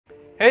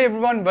Hey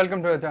everyone,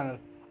 welcome to the channel.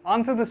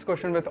 Answer this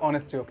question with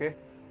honesty, okay?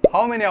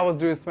 How many hours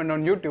do you spend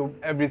on YouTube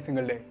every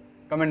single day?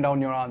 Comment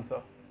down your answer.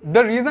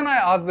 The reason I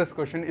ask this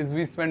question is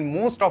we spend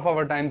most of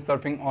our time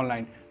surfing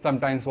online,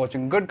 sometimes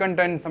watching good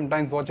content,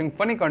 sometimes watching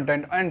funny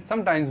content, and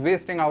sometimes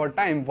wasting our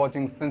time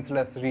watching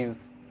senseless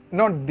reels.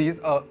 Not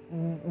these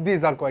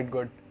are quite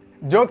good.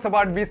 Jokes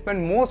apart, we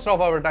spend most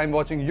of our time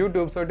watching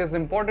YouTube, so it is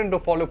important to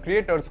follow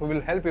creators who will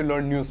help you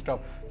learn new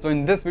stuff. So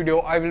in this video,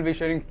 I will be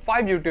sharing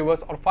 5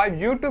 YouTubers or 5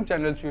 YouTube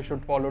channels you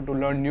should follow to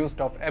learn new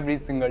stuff every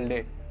single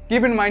day.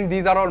 Keep in mind,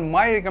 these are all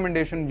my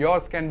recommendations,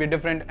 yours can be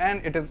different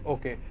and it is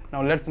okay.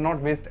 Now let's not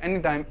waste any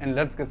time and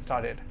let's get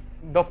started.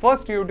 The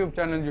first YouTube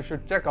channel you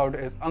should check out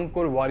is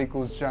Ankur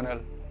Wariku's channel.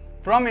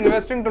 From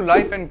investing to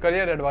life and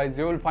career advice,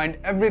 you will find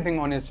everything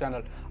on his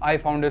channel. I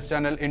found his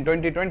channel in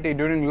 2020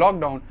 during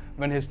lockdown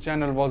when his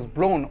channel was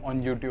blown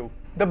on YouTube.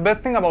 The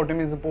best thing about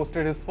him is he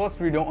posted his first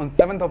video on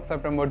 7th of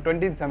September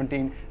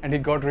 2017 and he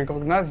got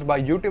recognized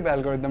by YouTube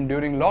algorithm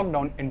during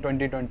lockdown in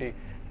 2020.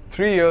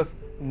 3 years,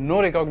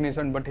 no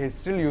recognition, but he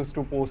still used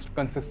to post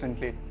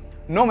consistently.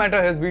 No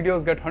matter his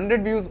videos get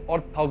 100 views or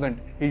 1000,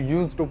 he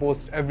used to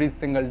post every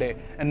single day.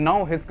 And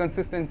now his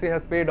consistency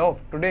has paid off.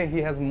 Today he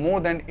has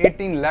more than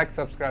 18 lakh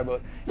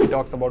subscribers. He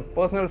talks about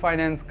personal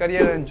finance,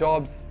 career and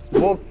jobs,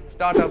 books,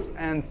 startups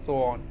and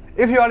so on.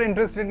 If you are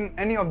interested in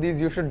any of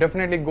these, you should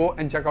definitely go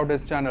and check out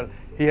his channel.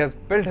 He has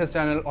built his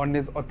channel on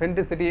his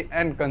authenticity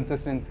and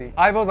consistency.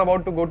 I was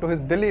about to go to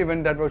his Delhi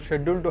event that was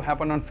scheduled to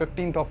happen on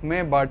 15th of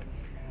May, but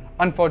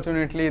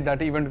unfortunately,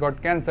 that event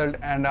got cancelled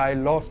and I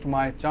lost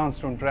my chance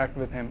to interact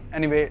with him.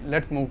 Anyway,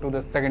 let's move to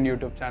the second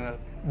YouTube channel.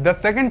 The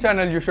second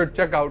channel you should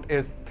check out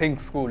is Think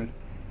School.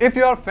 If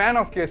you are a fan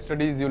of case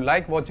studies, you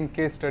like watching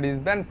case studies,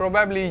 then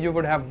probably you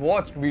would have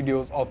watched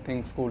videos of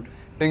Think School.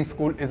 Think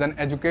School is an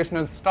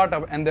educational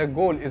startup and their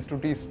goal is to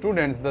teach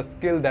students the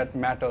skill that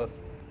matters.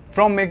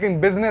 From making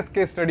business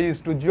case studies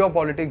to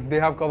geopolitics, they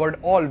have covered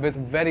all with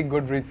very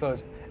good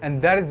research. And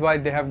that is why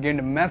they have gained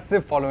a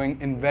massive following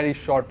in very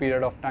short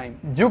period of time.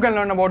 You can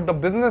learn about the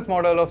business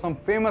model of some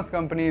famous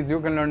companies,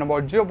 you can learn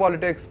about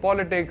geopolitics,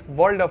 politics,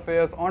 world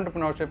affairs,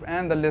 entrepreneurship,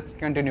 and the list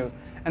continues.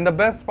 And the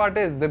best part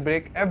is they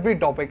break every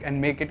topic and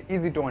make it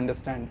easy to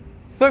understand.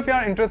 So if you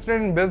are interested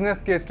in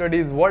business case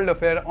studies, world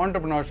affair,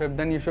 entrepreneurship,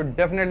 then you should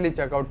definitely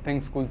check out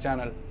Think School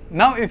channel.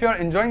 Now if you are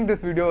enjoying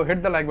this video,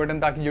 hit the like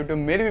button ताकि YouTube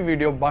मेरी भी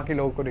video बाकी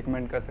लोगों को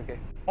recommend कर सके.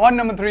 On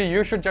number 3,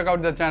 you should check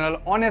out the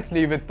channel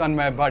Honestly with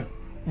Tanmay Bhatt.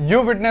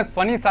 You witness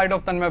funny side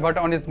of Tanmay Bhatt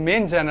on his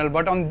main channel,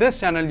 but on this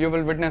channel you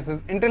will witness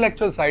his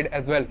intellectual side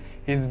as well.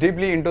 He's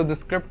deeply into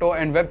this crypto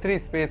and Web3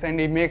 space and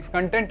he makes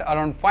content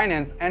around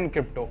finance and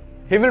crypto.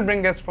 He will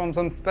bring guests from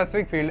some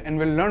specific field and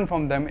will learn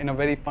from them in a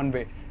very fun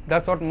way.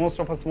 That's what most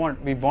of us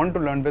want. We want to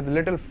learn with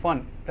little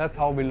fun. That's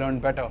how we learn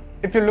better.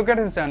 If you look at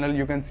his channel,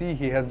 you can see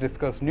he has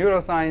discussed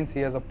neuroscience, he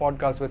has a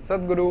podcast with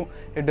Sadhguru,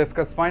 he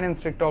discussed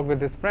finance TikTok with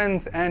his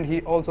friends, and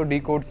he also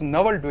decodes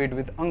novel tweet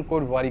with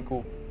Ankur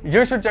Wariku.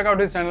 You should check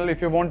out his channel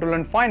if you want to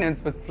learn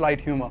finance with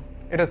slight humor.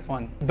 It is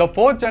fun. The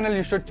fourth channel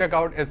you should check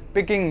out is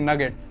Picking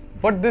Nuggets.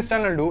 What this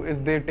channel do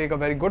is they take a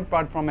very good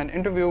part from an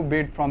interview, be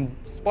it from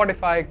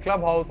Spotify,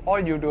 Clubhouse or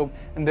YouTube,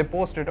 and they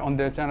post it on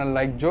their channel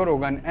like Joe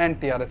Rogan and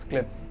TRS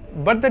clips.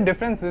 But the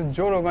difference is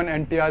Joe Rogan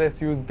and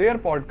TRS use their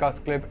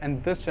podcast clip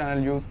and this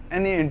channel use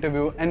any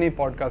interview, any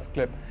podcast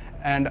clip.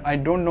 And I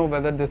don't know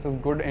whether this is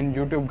good in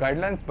YouTube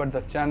guidelines, but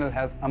the channel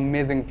has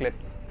amazing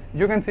clips.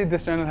 You can see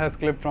this channel has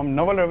clip from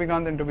Naval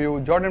Ravikant interview,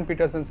 Jordan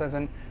Peterson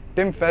session,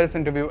 Tim Ferriss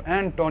interview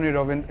and Tony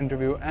Robbins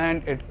interview,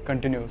 and it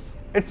continues.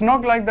 It's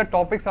not like the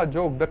topics are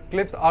joke, the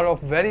clips are of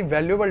very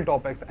valuable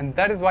topics and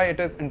that is why it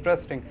is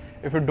interesting.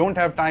 If you don't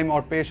have time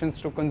or patience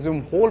to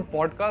consume whole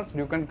podcast,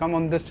 you can come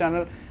on this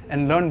channel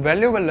and learn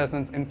valuable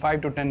lessons in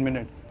 5 to 10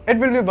 minutes. It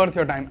will be worth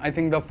your time. I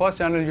think the first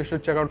channel you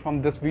should check out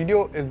from this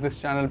video is this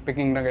channel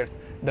Picking Nuggets.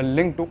 The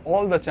link to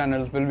all the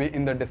channels will be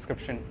in the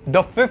description.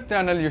 The fifth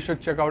channel you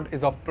should check out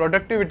is of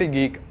productivity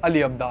geek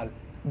Ali Abdaal.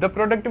 The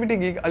productivity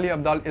geek Ali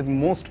Abdaal is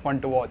most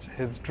fun to watch.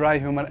 His dry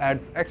humor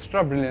adds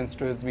extra brilliance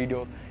to his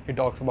videos. He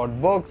talks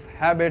about books,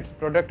 habits,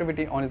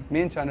 productivity on his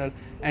main channel,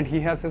 and he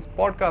has his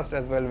podcast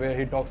as well where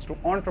he talks to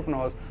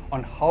entrepreneurs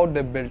on how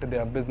they built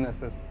their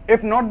businesses.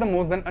 If not the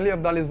most, then Ali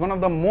Abdaal is one of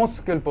the most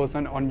skilled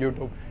person on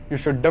YouTube. You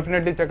should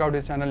definitely check out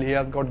his channel. He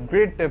has got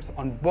great tips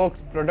on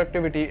books,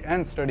 productivity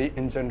and study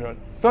in general.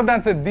 So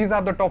that's it. These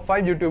are the top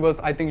 5 YouTubers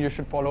I think you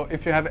should follow.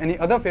 If you have any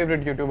other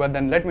favorite YouTuber,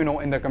 then let me know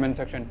in the comment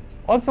section.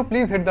 Also,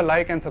 please hit the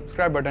like and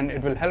subscribe button.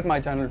 It will help my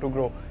channel to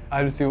grow.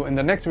 I will see you in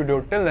the next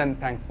video. Till then,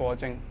 thanks for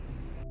watching.